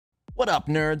What up,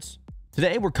 nerds?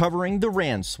 Today we're covering the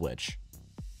RAND switch,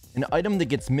 an item that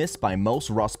gets missed by most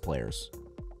Rust players.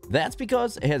 That's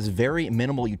because it has very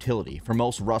minimal utility for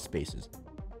most Rust bases.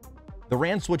 The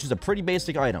RAND switch is a pretty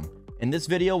basic item, and this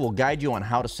video will guide you on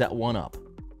how to set one up.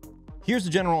 Here's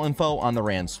the general info on the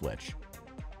RAND switch.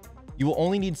 You will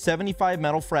only need 75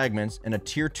 metal fragments and a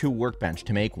tier 2 workbench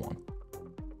to make one.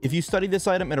 If you study this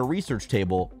item in a research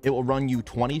table, it will run you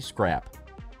 20 scrap.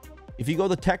 If you go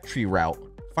the tech tree route,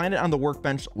 find it on the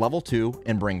workbench level 2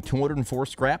 and bring 204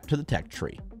 scrap to the tech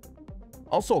tree.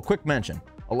 Also, a quick mention,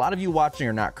 a lot of you watching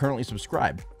are not currently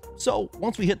subscribed, so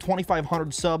once we hit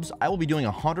 2,500 subs, I will be doing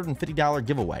a $150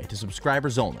 giveaway to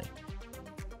subscribers only.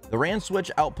 The RAND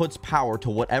switch outputs power to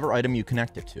whatever item you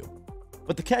connect it to,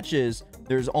 but the catch is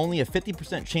there's only a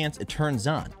 50% chance it turns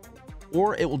on,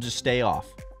 or it will just stay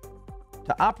off.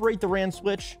 To operate the RAND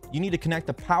switch, you need to connect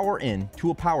the power in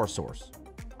to a power source.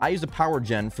 I use a power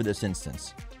gen for this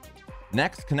instance.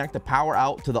 Next, connect the power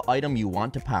out to the item you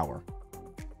want to power.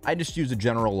 I just use a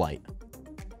general light.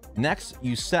 Next,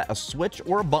 you set a switch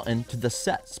or a button to the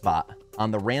set spot on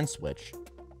the RAND switch,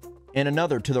 and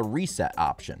another to the reset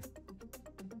option.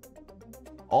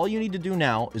 All you need to do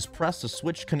now is press the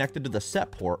switch connected to the set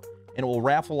port, and it will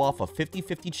raffle off a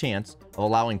 50-50 chance of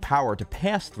allowing power to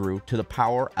pass through to the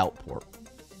power out port.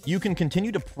 You can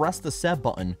continue to press the set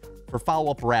button for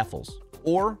follow-up raffles,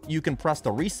 or you can press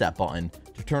the reset button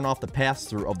to turn off the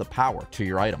pass-through of the power to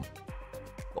your item.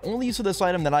 The only use of this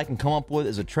item that I can come up with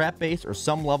is a trap base or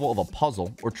some level of a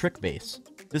puzzle or trick base.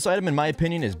 This item, in my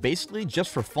opinion, is basically just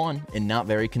for fun and not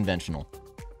very conventional.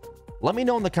 Let me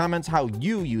know in the comments how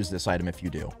you use this item if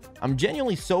you do. I'm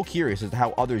genuinely so curious as to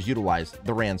how others utilize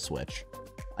the RAND switch.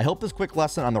 I hope this quick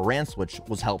lesson on the RAND switch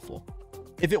was helpful.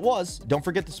 If it was, don't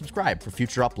forget to subscribe for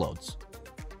future uploads.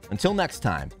 Until next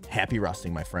time, happy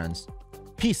rusting, my friends.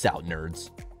 Peace out, nerds.